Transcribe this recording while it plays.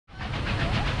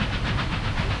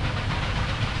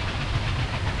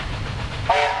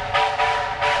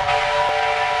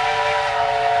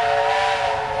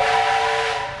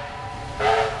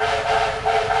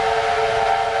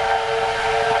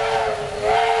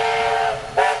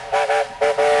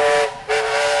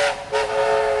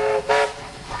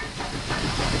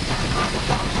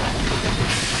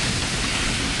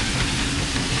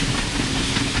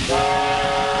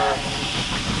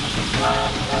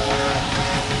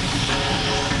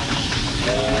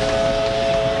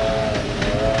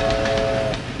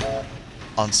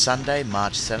On Sunday,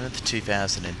 March 7th,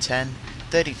 2010,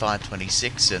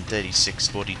 3526 and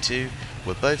 3642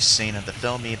 were both seen on the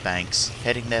Thirlmere banks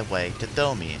heading their way to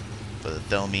Thirlmere for the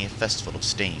Thirlmere Festival of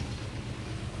Steam.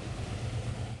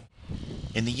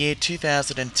 In the year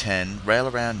 2010, Rail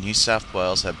Around New South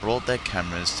Wales had brought their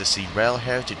cameras to see rail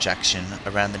heritage action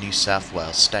around the New South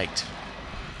Wales state.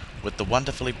 With the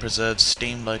wonderfully preserved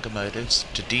steam locomotives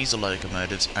to diesel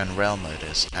locomotives and rail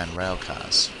motors and rail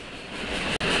cars.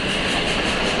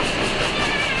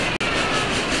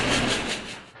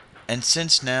 And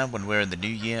since now, when we're in the new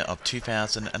year of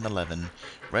 2011,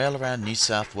 Rail Around New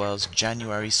South Wales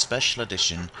January Special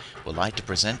Edition would like to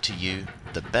present to you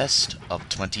the best of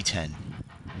 2010.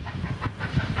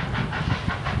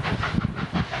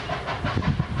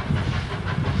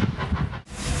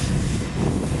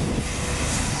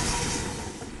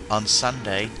 On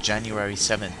Sunday, January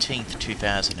 17th,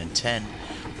 2010,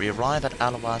 we arrive at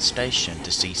Alawa Station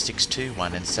to see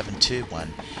 621 and 721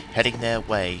 heading their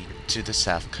way to the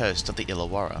south coast of the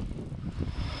Illawarra.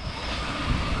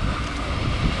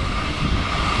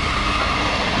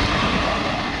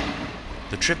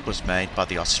 The trip was made by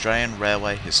the Australian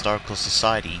Railway Historical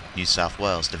Society New South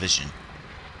Wales Division.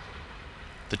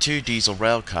 The two diesel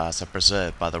rail cars are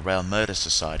preserved by the Rail Motor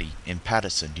Society in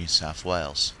Paterson, New South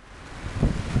Wales.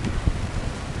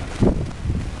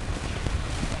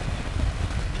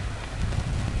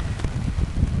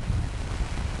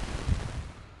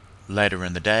 Later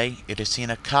in the day, it is seen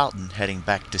at Carlton heading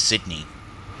back to Sydney.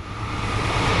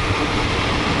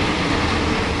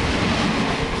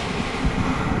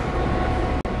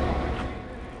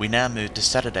 We now move to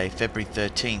Saturday, February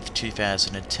 13th,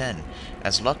 2010,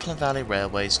 as Lachlan Valley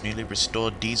Railway's newly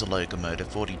restored diesel locomotive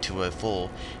 4204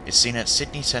 is seen at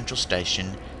Sydney Central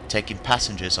Station, taking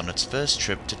passengers on its first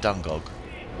trip to Dungog.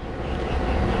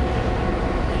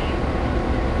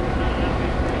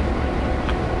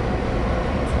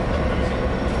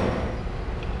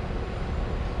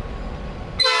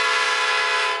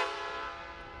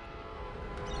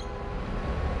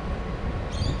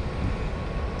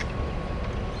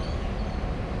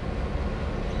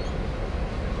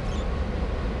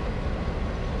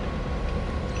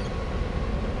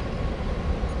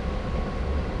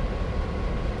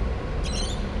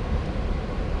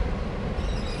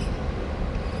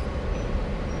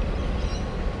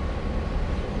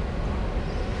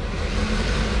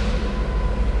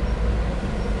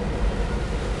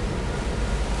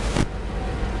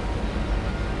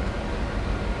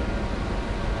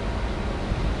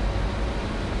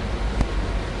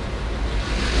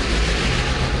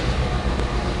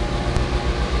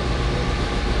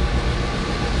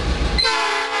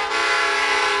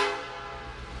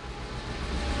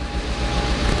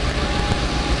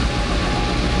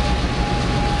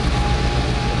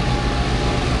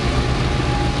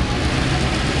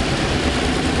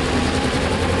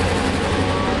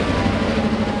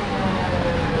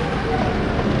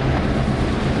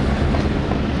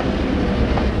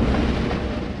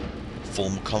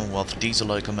 Former Commonwealth diesel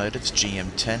locomotives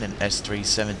GM10 and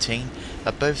S317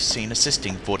 are both seen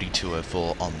assisting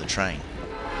 4204 on the train.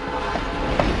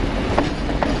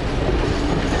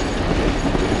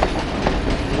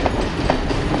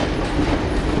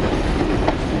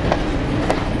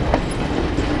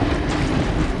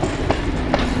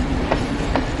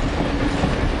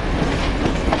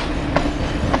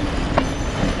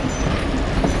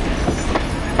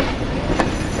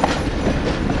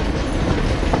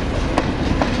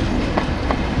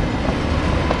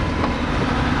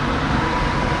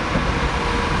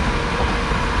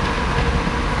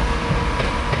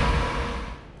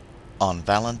 On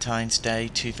Valentine's Day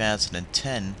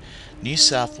 2010, New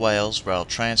South Wales Rail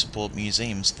Transport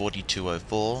Museum's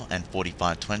 4204 and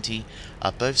 4520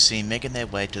 are both seen making their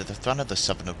way to the front of the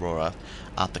Southern Aurora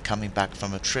after coming back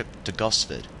from a trip to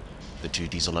Gosford. The two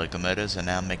diesel locomotives are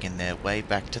now making their way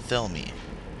back to Thirlmere.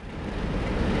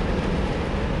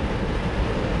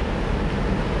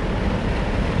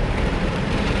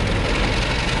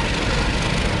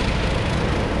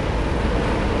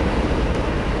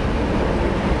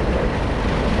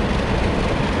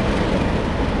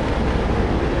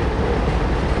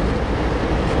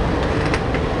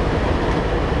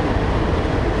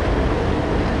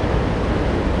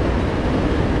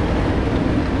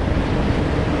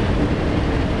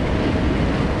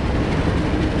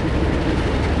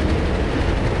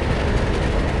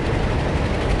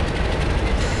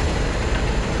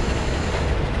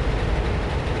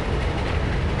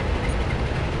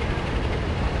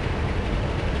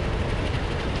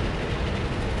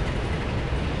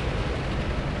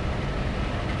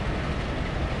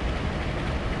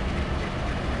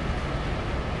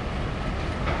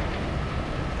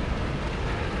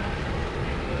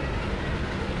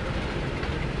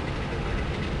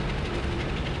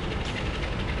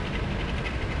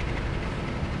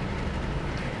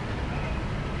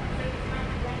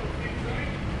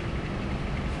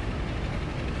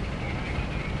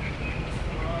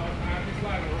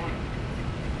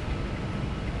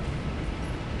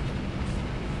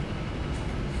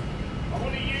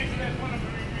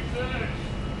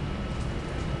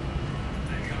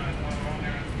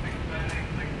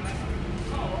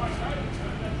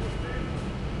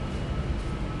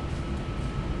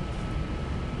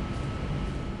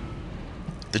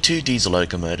 The two diesel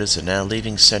locomotives are now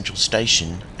leaving Central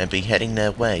Station and be heading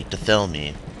their way to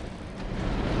Thelmere.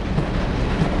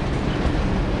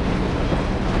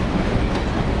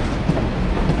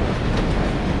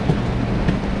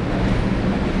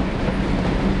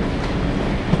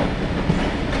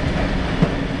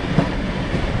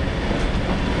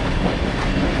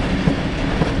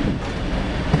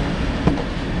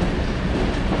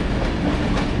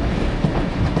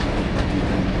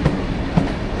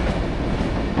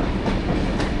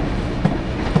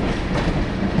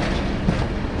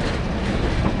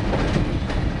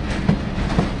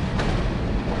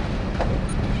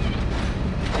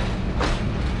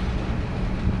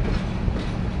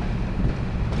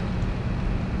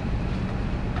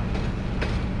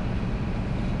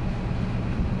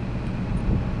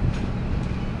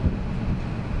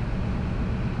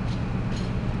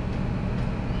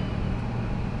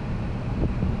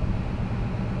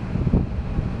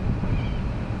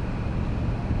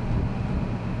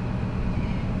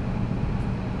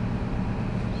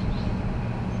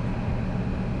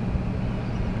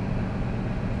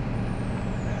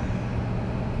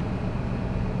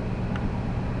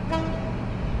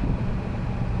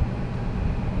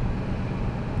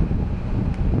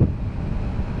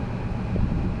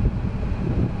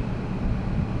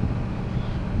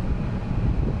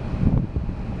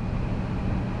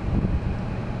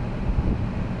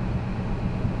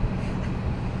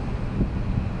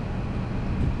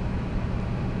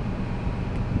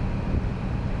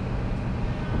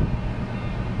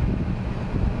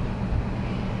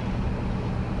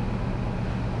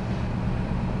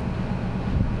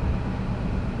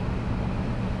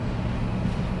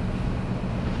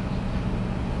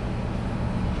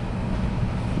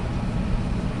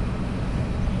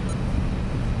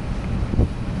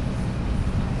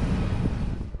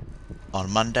 On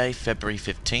Monday, February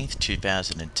 15th,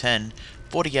 2010,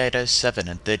 4807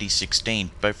 and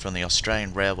 3016, both from the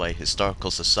Australian Railway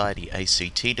Historical Society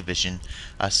ACT Division,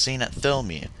 are seen at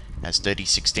Thelmere, as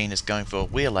 3016 is going for a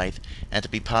wheel lathe and to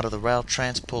be part of the Rail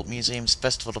Transport Museum's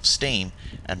Festival of Steam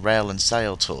and Rail and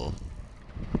Sail Tour.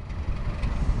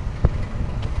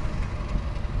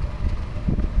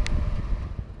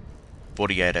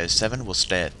 (4807) will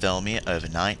stay at Thelmere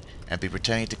overnight and be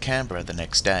returning to Canberra the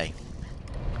next day.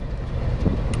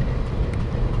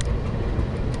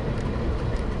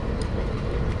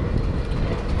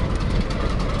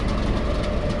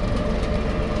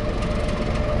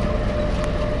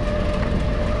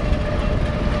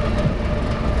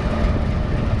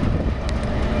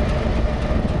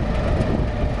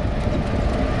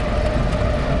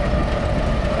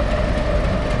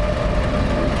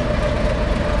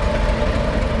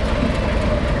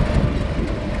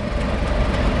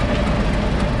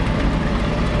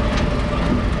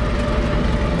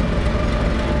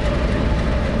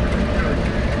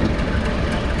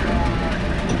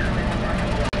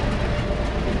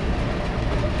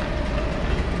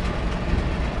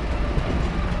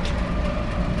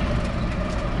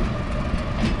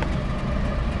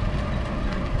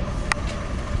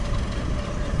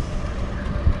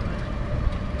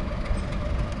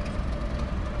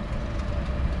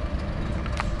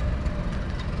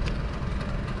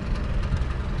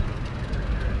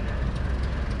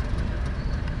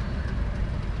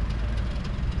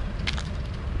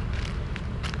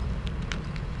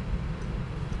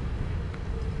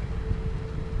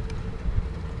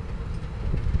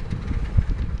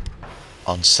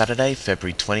 On Saturday,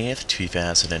 February 20th,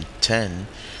 2010,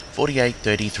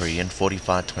 4833 and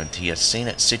 4520 are seen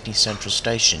at Sydney Central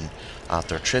Station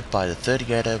after a trip by the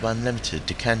 3801 Limited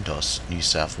to Kandos, New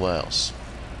South Wales.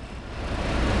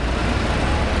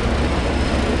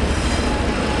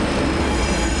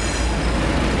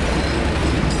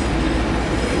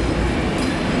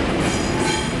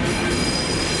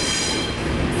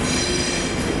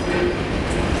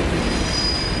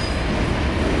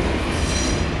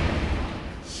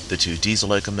 The two diesel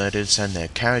locomotives and their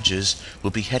carriages will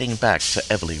be heading back to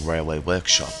Everleigh Railway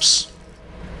Workshops.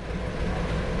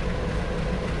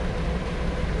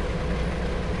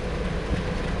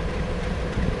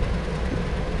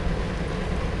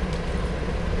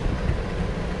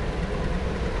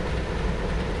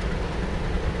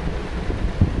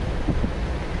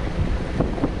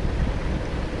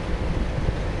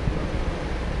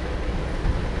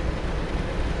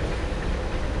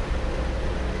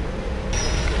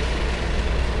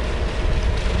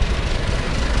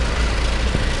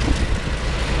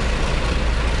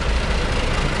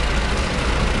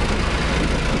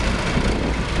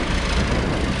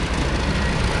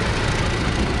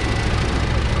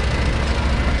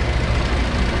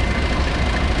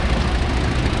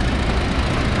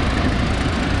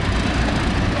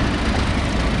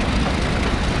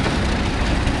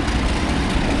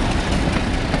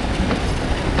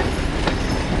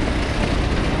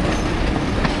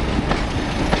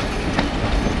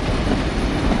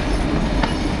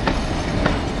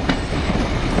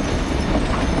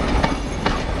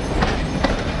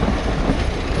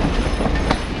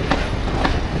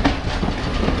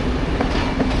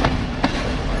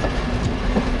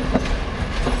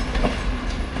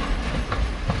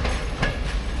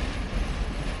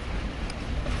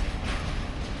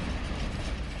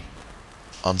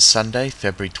 On Sunday,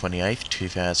 February 28,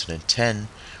 2010,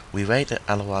 we wait at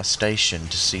Alloa Station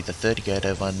to see the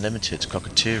 3801 Limited's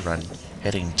Cockatoo run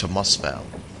heading to Mossvale.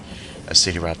 A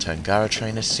City Rail Tangara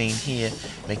train is seen here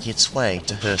making its way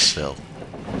to Hurstville.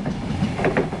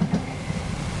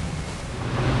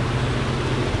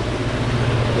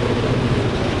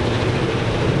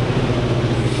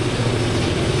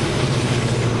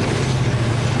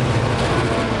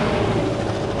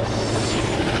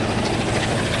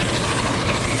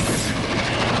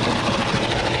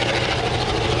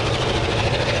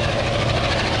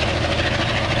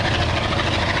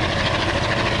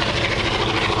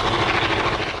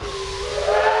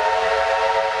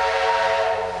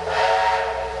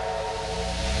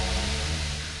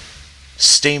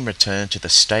 Steam returned to the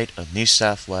state of New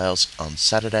South Wales on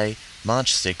Saturday,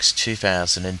 March 6,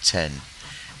 2010,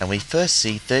 and we first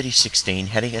see 3016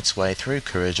 heading its way through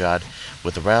Kurrajard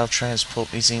with the Rail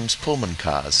Transport Museum's Pullman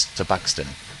cars to Buxton.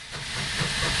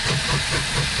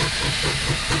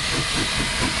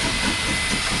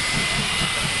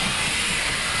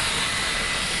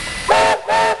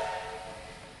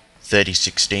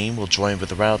 .3016 will join with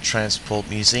the Rail Transport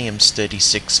Museum's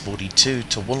 3642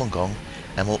 to Wollongong,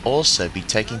 and will also be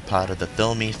taking part of the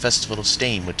Thirlmere Festival of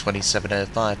Steam with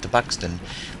 2705 to Buxton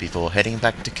before heading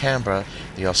back to Canberra,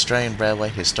 the Australian Railway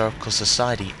Historical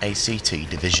Society ACT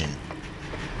division.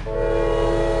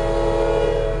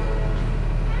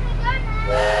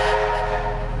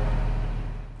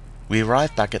 We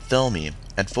arrive back at Thirlmere,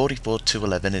 and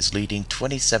 44211 is leading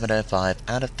 2705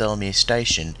 out of Thirlmere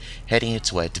Station, heading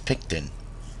its way to Picton.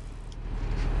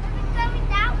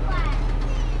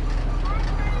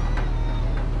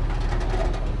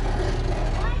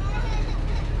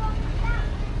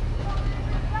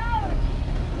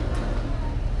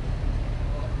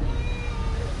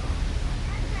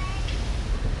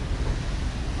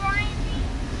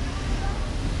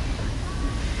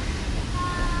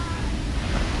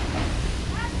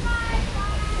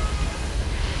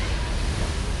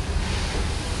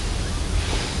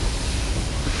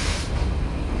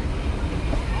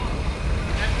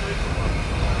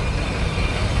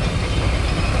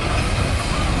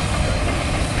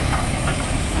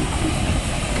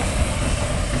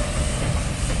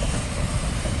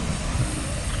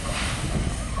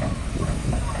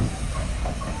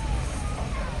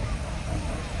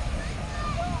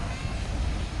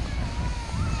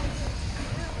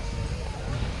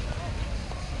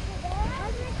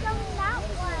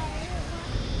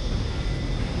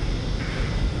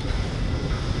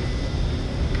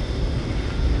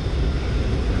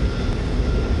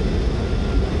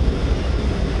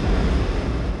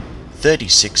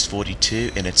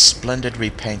 .3642 in its splendid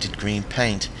repainted green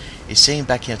paint is seen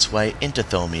backing its way into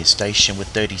Thirlmere Station with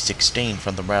 3016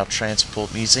 from the Rail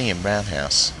Transport Museum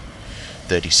roundhouse.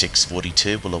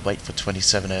 3642 will await for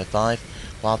 2705,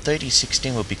 while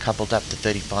 3016 will be coupled up to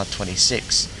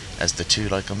 3526 as the two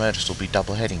locomotives will be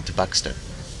double heading to Buxton.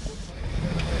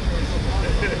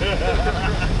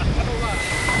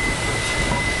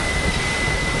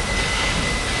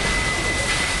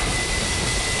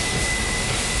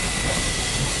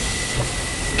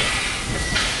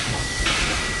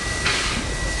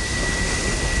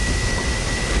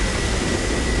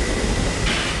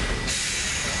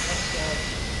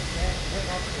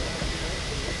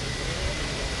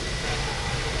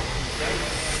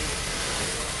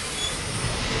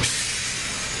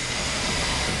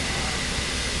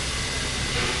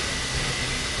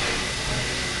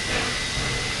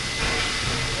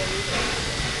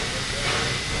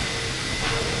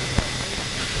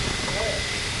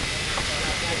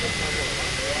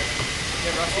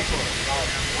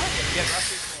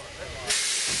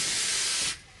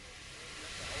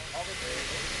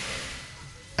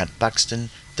 At Buxton,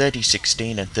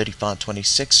 3016 and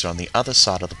 3526 are on the other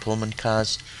side of the Pullman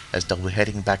cars as they'll be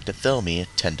heading back to Thirlmere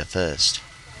 10 to 1st.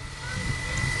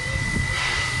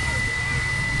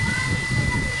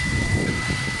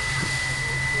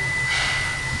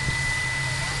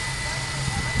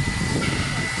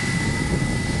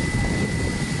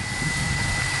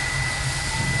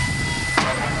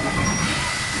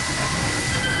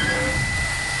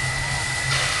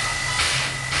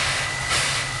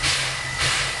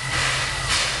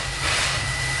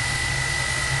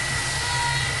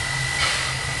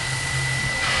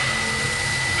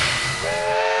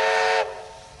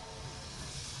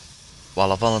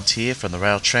 While a volunteer from the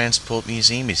Rail Transport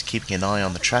Museum is keeping an eye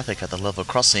on the traffic at the level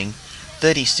crossing,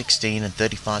 3016 and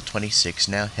 3526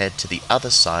 now head to the other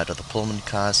side of the Pullman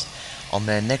cars on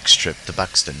their next trip to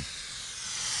Buxton.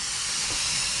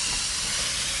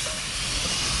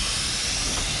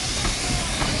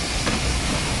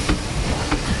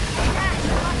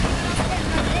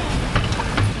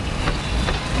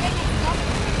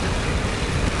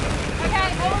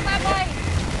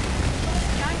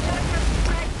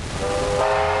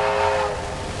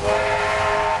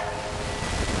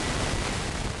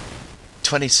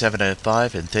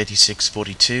 2705 and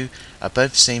 3642 are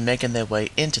both seen making their way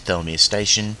into Thelmere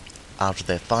Station after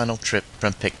their final trip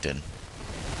from Picton.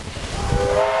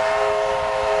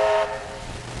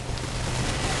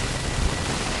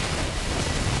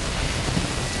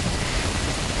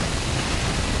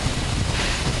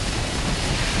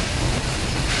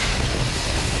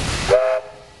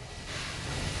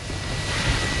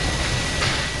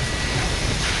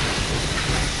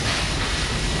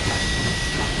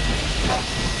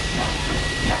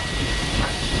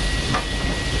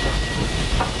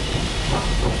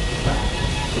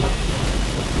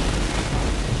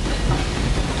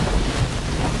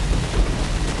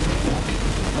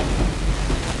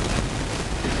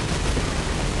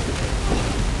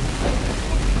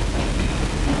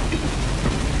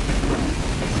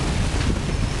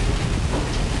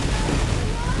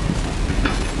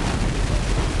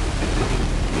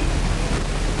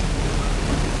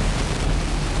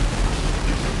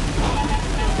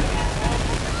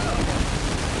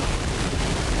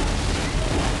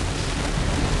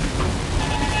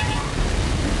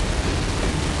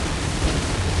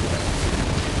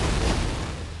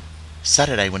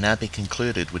 Saturday will now be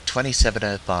concluded with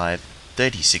 2705,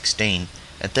 3016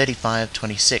 and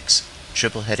 3526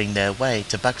 triple heading their way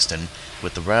to Buxton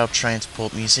with the Rail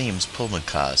Transport Museum's Pullman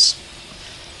cars.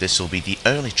 This will be the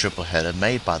only triple header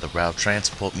made by the Rail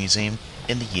Transport Museum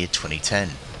in the year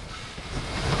 2010.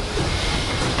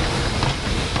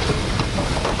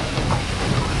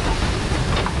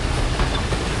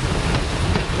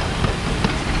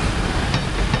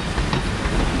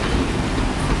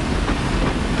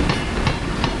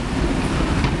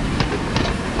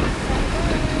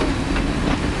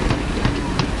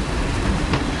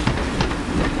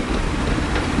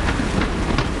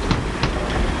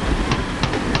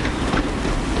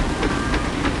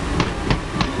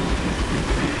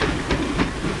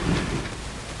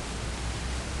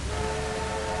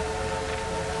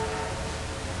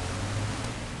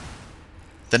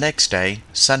 The next day,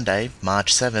 Sunday,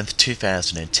 March 7th,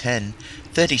 2010,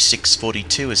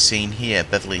 3642 is seen here at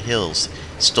Beverly Hills,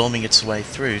 storming its way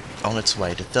through on its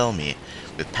way to Thelmere,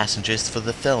 with passengers for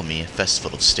the Thelmere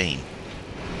Festival of Steam.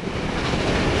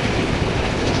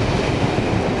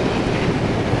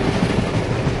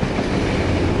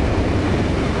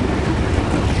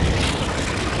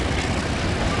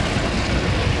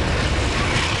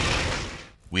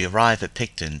 We arrive at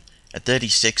Picton, and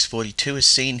 3642 is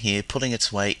seen here pulling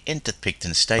its way into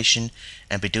Picton Station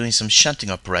and be doing some shunting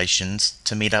operations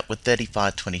to meet up with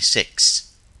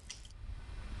 3526.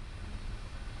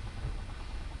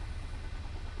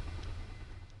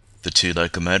 The two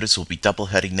locomotives will be double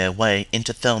heading their way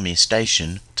into Thelmere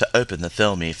Station to open the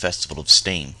Thelmere Festival of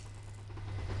Steam.